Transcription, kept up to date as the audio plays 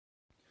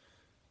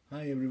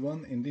Hi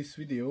everyone, in this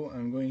video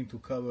I'm going to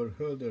cover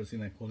Hölder's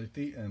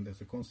inequality and as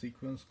a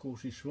consequence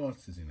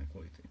Cauchy-Schwarz's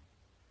inequality.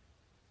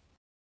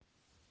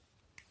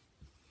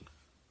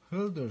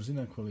 Hölder's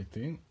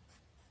inequality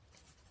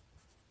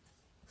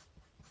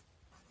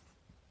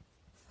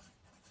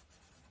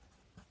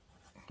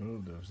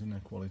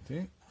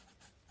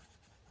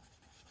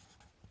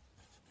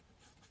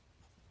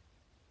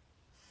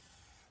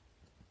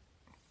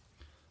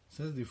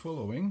says the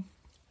following.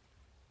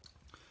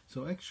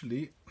 So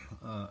actually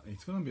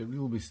it's going to be a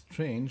little bit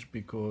strange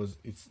because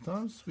it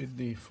starts with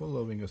the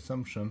following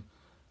assumption: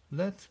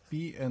 let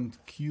P and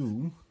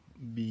Q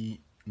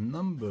be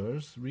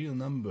numbers, real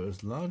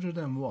numbers larger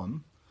than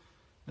 1,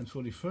 and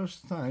for the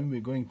first time we're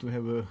going to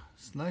have a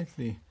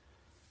slightly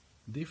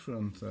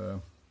different,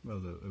 a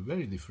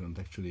very different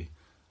actually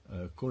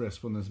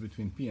correspondence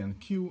between P and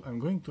Q. I'm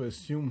going to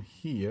assume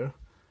here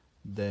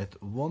that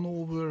 1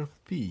 over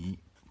P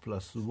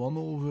plus 1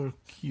 over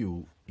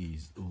Q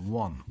is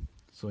 1.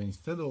 So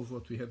instead of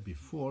what we had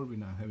before, we're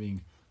now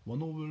having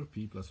 1 over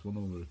P plus 1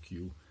 over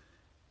Q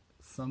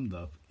summed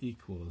up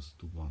equals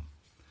to 1.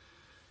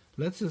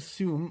 Let's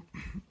assume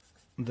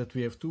that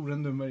we have two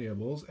random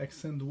variables,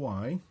 x and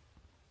y,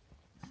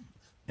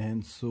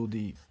 and so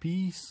the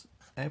P's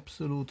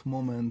absolute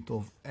moment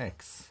of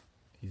x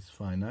is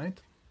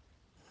finite,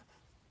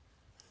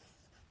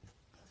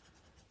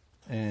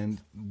 and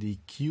the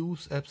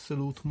Q's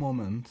absolute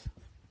moment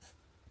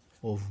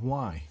of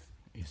y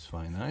is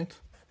finite.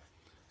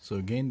 So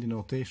again, the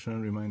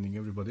notation, reminding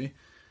everybody,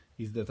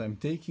 is that I'm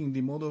taking the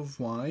mod of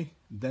y,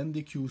 then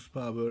the Q's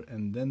power,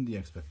 and then the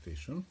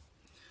expectation.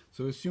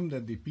 So assume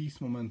that the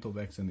P's moment of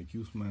x and the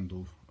Q's moment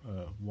of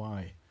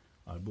y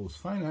are both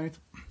finite.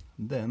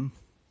 Then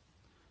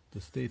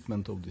the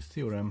statement of this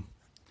theorem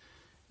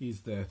is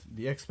that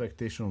the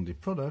expectation of the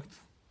product,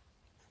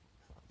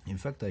 in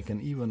fact I can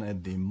even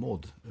add the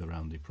mod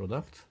around the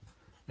product,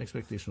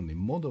 expectation of the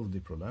mod of the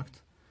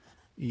product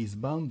is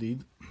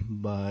bounded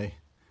by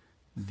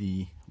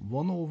the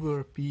 1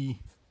 over P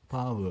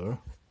power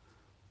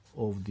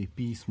of the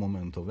P's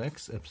moment of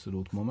x,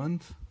 absolute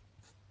moment,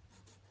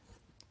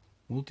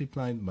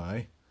 multiplied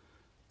by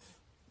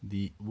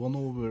the 1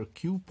 over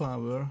Q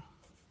power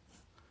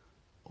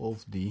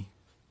of the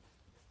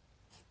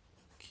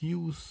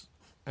Q's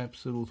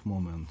absolute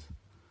moment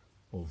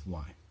of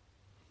y.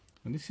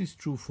 And this is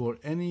true for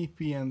any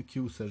P and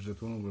Q such that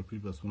 1 over P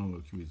plus 1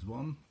 over Q is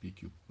 1,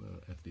 PQ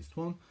at least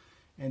 1,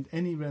 and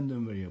any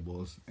random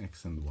variables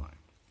x and y.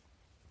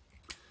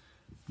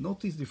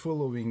 Notice the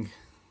following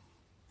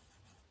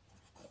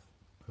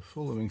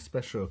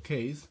special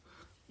case.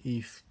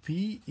 If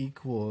P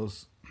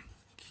equals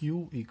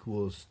Q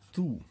equals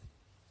 2,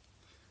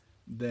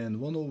 then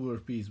 1 over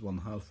P is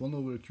 1/2, 1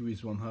 over Q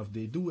is 1/2,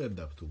 they do add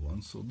up to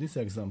 1. So this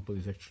example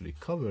is actually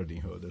covered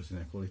in Hölder's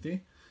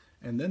inequality.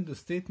 And then the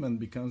statement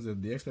becomes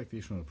that the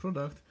expectational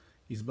product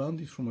is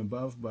bounded from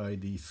above by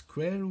the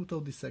square root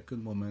of the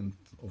second moment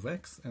of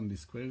x and the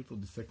square root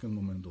of the second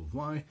moment of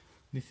y.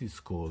 This is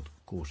called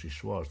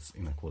Cauchy-Schwarz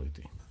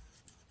inequality.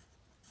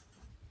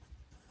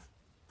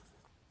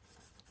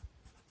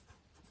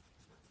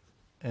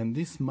 And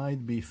this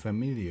might be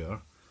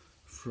familiar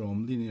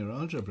from linear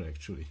algebra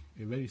actually.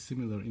 A very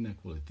similar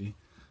inequality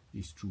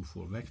is true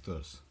for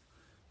vectors.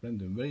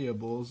 Random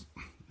variables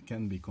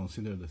can be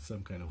considered as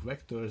some kind of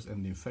vectors,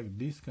 and in fact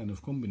these kind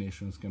of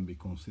combinations can be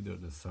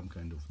considered as some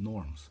kind of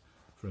norms.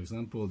 For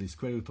example, the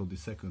square root of the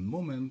second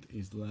moment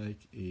is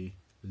like a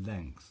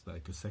length,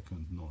 like a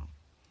second norm.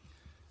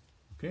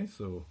 Okay,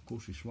 so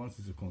Cauchy-Schwarz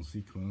is a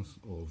consequence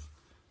of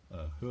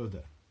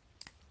Hölder.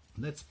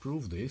 Let's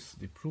prove this.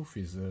 The proof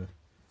is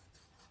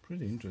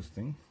pretty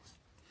interesting.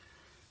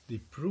 The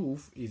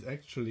proof is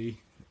actually,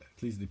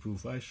 at least the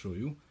proof I show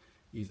you,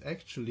 is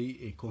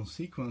actually a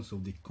consequence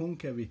of the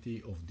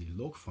concavity of the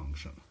log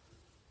function.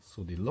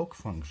 So the log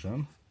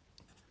function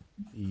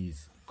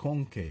is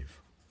concave.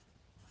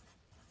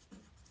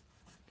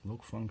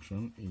 Log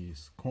function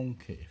is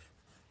concave.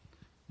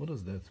 What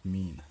does that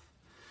mean?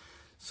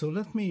 So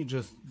let me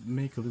just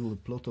make a little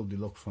plot of the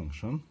log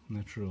function,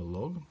 natural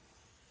log.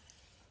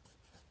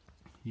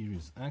 Here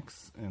is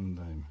x, and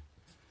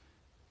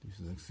this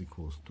is x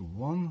equals to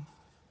 1.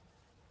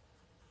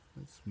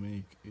 Let's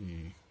make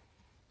a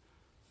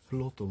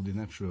plot of the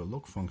natural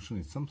log function.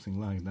 It's something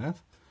like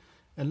that.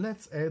 And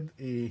let's add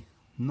a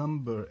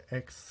number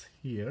x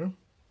here.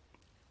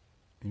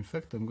 In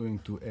fact, I'm going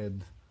to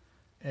add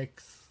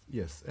x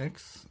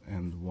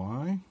and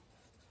y.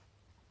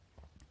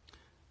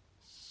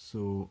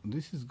 So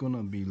this is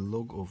gonna be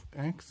log of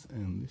x,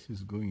 and this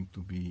is going to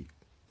be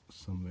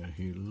somewhere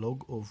here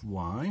log of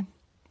y.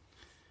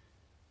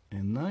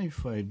 And now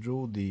if I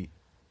draw the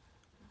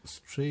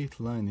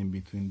straight line in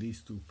between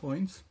these 2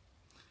 points,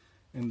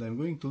 and I'm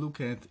going to look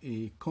at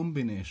a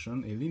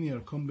combination, a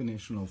linear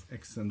combination of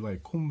x and y,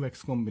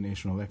 convex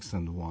combination of x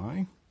and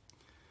y,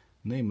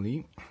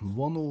 namely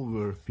 1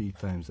 over P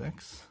times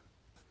x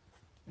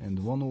and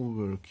 1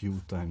 over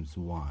Q times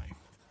y,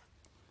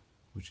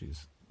 which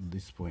is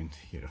this point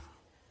here.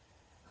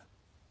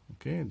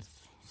 Okay,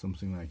 it's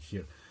something like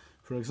here.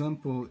 For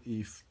example,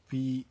 if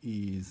p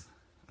is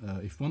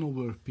if 1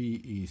 over p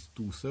is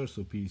 2/3,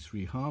 so p is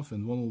 3/2,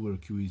 and 1 over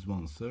q is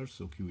 1/3,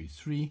 so q is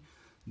 3,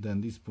 then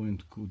this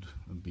point could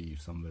be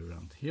somewhere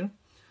around here.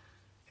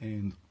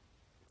 And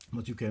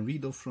what you can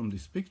read off from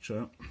this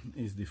picture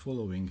is the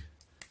following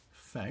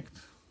fact,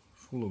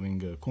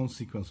 following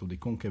consequence of the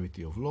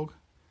concavity of log.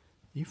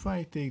 If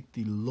I take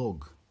the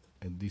log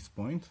at this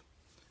point,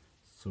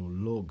 so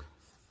log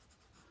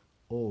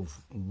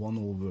of 1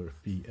 over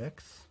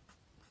px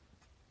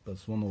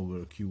plus 1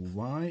 over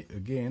qy,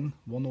 again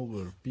 1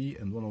 over p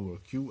and 1 over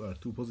q are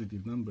two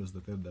positive numbers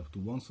that add up to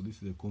 1, so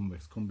this is a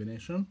convex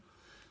combination.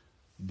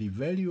 The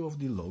value of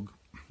the log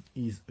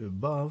is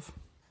above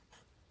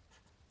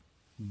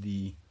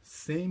the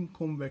same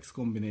convex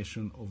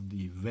combination of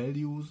the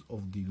values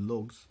of the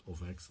logs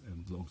of x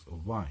and logs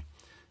of y.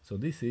 So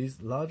this is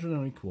larger than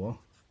or equal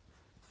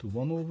to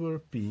 1 over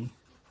p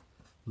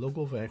log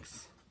of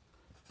x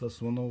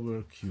plus 1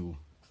 over q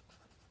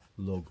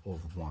log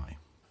of y.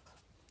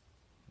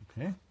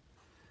 Okay?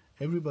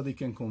 Everybody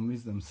can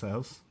convince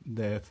themselves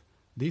that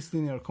this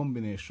linear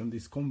combination,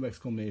 this convex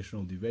combination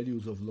of the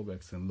values of log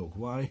x and log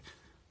y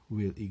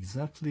will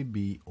exactly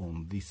be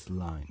on this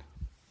line.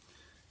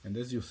 And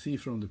as you see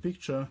from the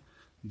picture,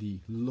 the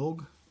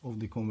log of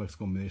the convex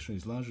combination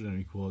is larger than or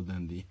equal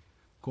than the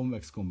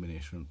convex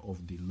combination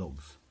of the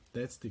logs.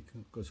 That's the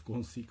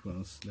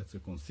consequence, that's a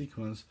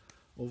consequence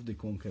of the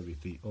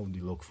concavity of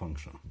the log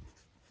function.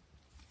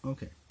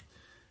 Okay,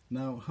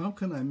 now how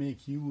can I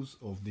make use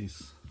of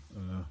this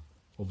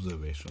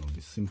observation, of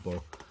this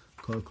simple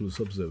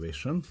calculus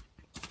observation?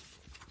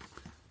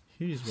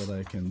 Here is what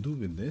I can do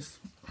with this.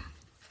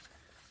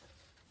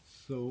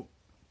 So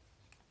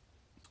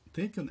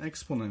take an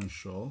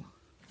exponential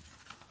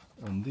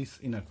on this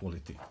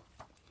inequality.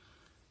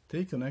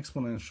 Take an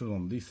exponential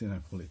on this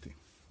inequality.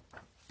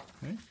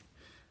 Okay?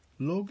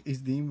 Log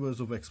is the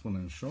inverse of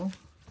exponential.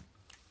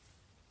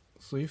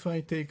 So if I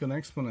take an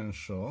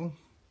exponential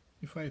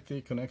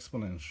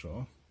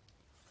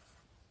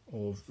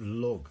of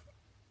log,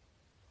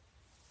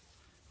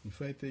 if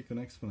I take an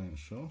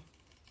exponential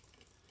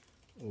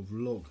of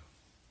log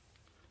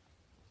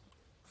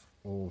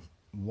of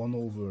 1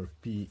 over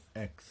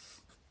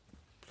px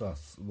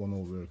plus 1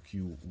 over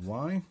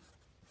qy,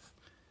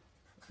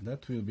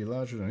 that will be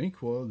larger than or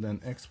equal than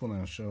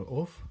exponential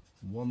of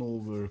 1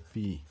 over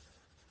p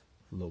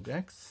log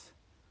x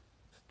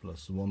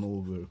plus 1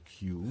 over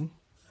q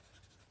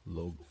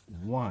log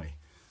y.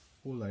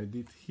 All I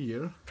did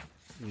here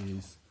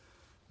is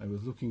I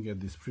was looking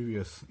at this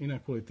previous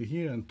inequality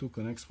here and took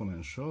an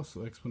exponential, so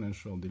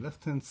exponential on the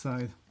left hand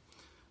side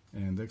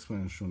and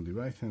exponential on the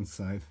right hand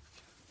side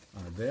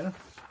are there.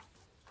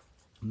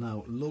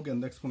 Now log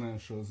and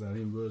exponentials are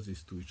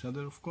inverses to each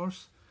other, of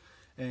course,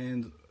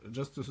 and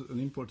just an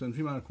important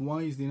remark,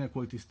 why is the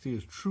inequality still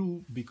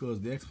true?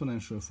 Because the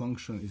exponential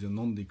function is a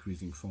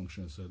non-decreasing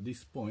function, so at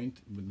this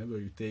point, whenever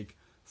you take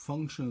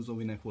functions of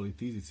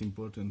inequalities, it's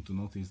important to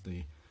notice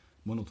the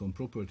monotone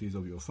properties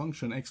of your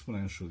function.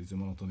 Exponential is a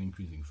monotone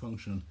increasing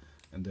function,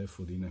 and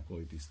therefore the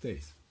inequality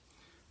stays.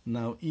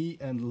 Now e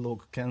and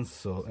log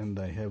cancel, and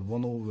I have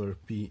 1 over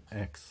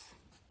px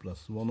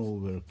plus 1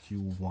 over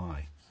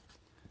qy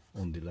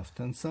on the left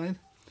hand side.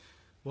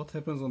 What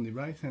happens on the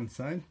right hand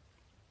side?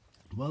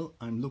 Well,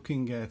 I'm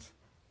looking at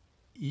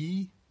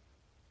e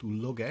to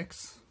log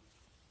x,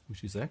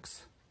 which is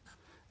x,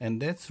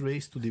 and that's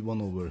raised to the 1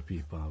 over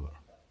p power.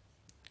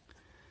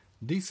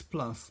 This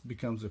plus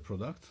becomes a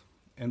product,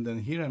 and then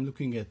here I'm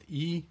looking at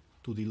e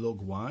to the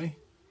log y,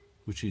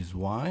 which is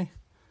y,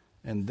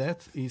 and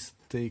that is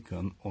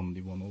taken on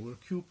the 1 over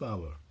q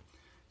power.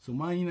 So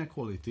my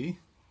inequality,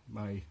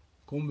 my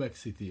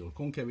convexity or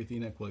concavity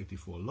inequality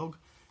for log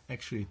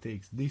actually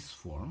takes this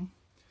form,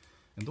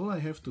 and all I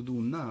have to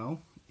do now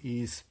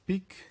is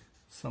pick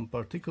some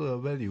particular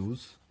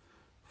values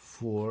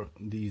for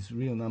these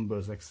real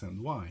numbers x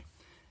and y.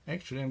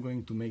 Actually, I'm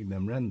going to make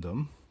them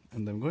random,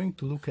 and I'm going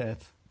to look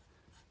at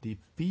the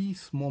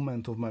piece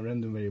moment of my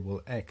random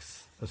variable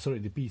x,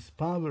 the piece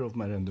power of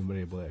my random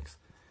variable x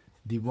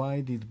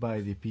divided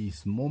by the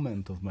piece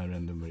moment of my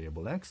random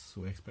variable x,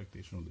 so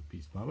expectation of the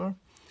piece power,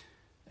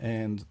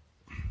 and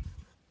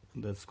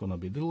that's gonna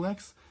be little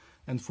x.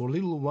 And for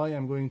little y,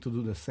 I'm going to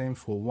do the same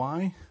for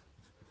y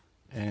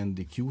and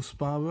the q's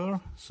power,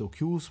 so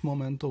q's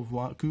moment of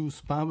y, q's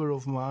power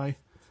of y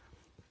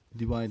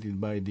divided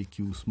by the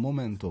q's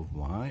moment of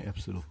y,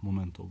 absolute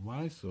moment of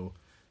y, so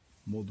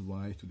mod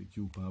y to the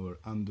q power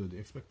under the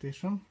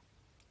expectation.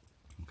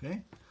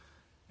 Okay,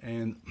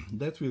 and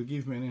that will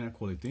give me an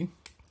inequality.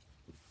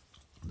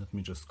 Let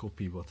me just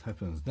copy what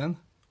happens then.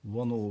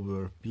 1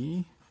 over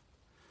p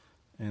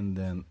and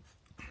then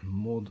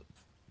mod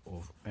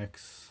of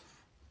x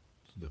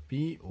to the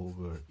p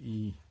over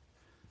e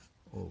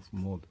of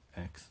mod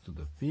x to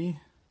the p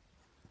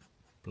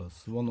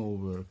plus 1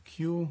 over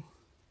q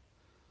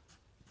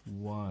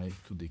y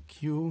to the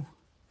q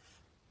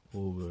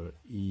over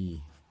e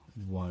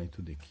y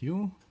to the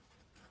q.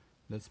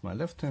 That's my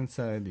left hand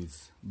side.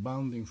 It's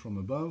bounding from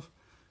above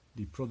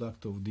the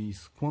product of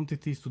these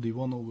quantities to the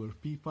 1 over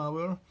p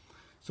power,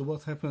 So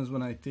what happens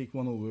when I take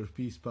 1 over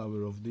p's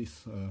power of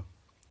this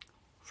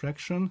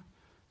fraction?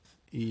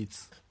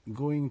 It's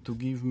going to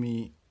give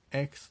me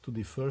x to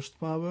the first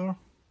power,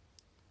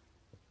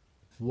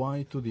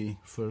 y to the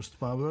first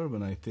power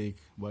when I take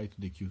y to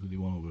the q to the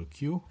 1 over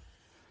q.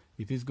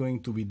 It is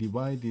going to be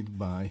divided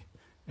by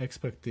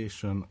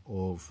expectation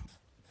of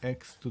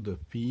x to the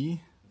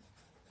p,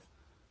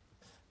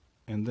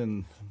 and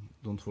then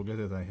don't forget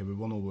that I have a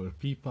 1 over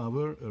p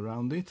power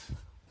around it,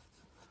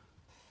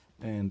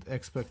 and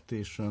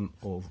expectation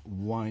of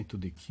y to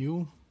the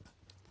q.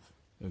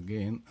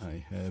 Again,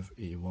 I have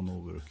a 1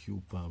 over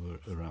q power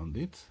around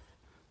it.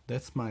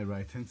 That's my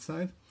right hand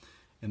side.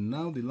 And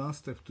now the last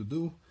step to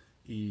do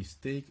is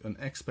take an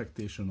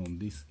expectation on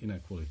this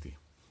inequality.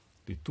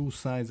 The two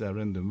sides are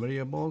random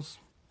variables.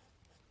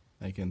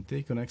 I can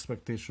take an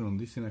expectation on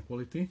this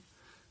inequality,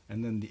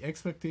 and then the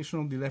expectation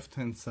of the left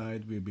hand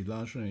side will be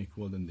larger or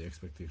equal than the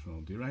expectation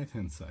of the right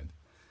hand side.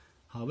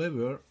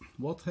 However,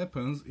 what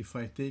happens if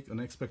I take an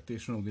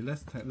expectation of the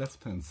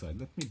left hand side?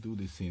 Let me do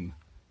this in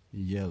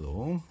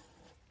yellow.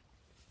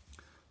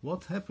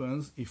 What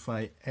happens if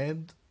I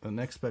add an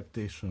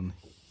expectation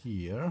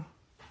here?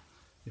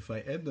 If I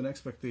add an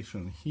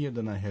expectation here,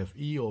 then I have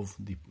e of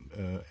the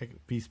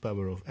p's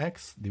power of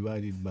x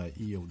divided by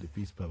e of the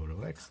p's power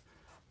of x.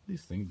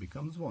 This thing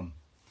becomes 1.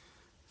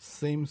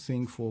 Same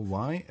thing for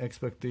y,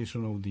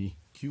 expectation of the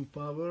q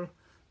power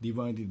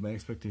divided by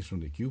expectation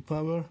of the q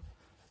power.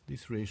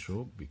 This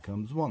ratio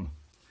becomes 1.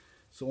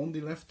 So on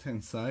the left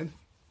hand side,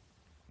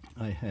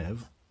 I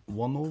have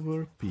 1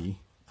 over p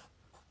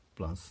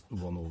plus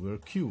 1 over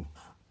q,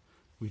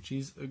 which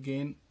is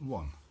again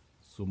 1.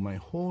 So my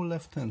whole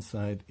left hand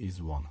side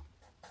is 1.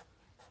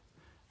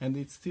 And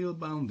it's still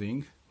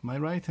bounding my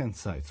right hand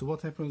side. So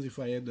what happens if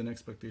I add an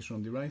expectation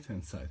on the right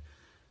hand side?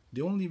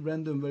 The only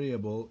random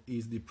variable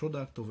is the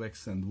product of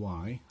x and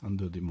y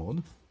under the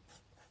mod.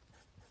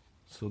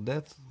 So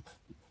that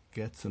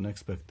gets an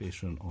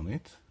expectation on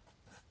it,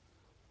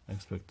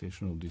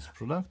 expectation of this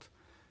product,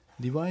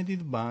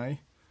 divided by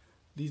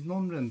these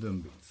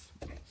non-random bits.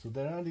 So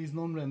there are these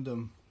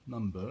non-random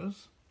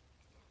numbers.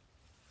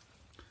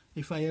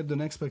 If I add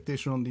an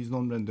expectation on these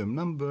non-random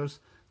numbers,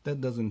 that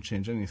doesn't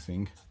change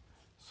anything.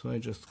 So I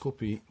just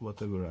copy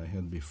whatever I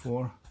had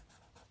before.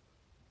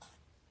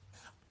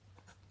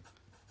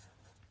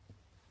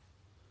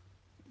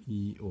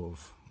 E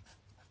of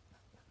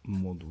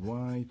mod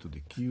y to the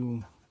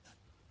q,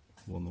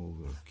 1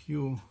 over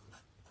q.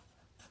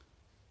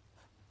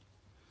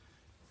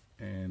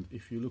 And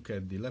if you look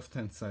at the left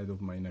hand side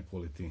of my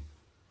inequality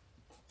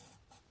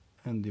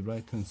and the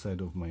right hand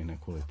side of my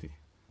inequality,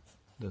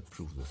 that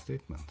proves the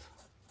statement.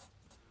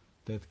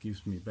 That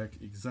gives me back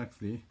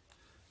exactly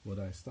what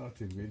I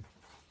started with,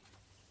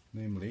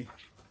 namely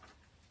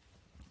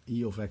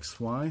e of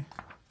xy,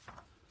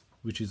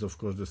 which is of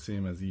course the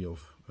same as e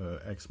of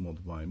x mod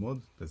y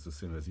mod. That's the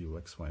same as e of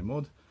xy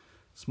mod,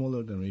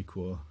 smaller than or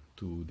equal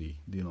to the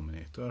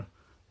denominator,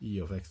 e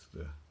of x to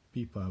the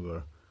p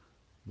power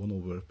 1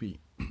 over p,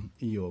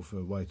 e of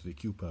y to the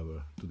q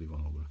power to the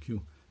 1 over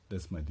q.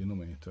 That's my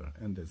denominator,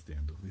 and that's the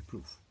end of the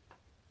proof.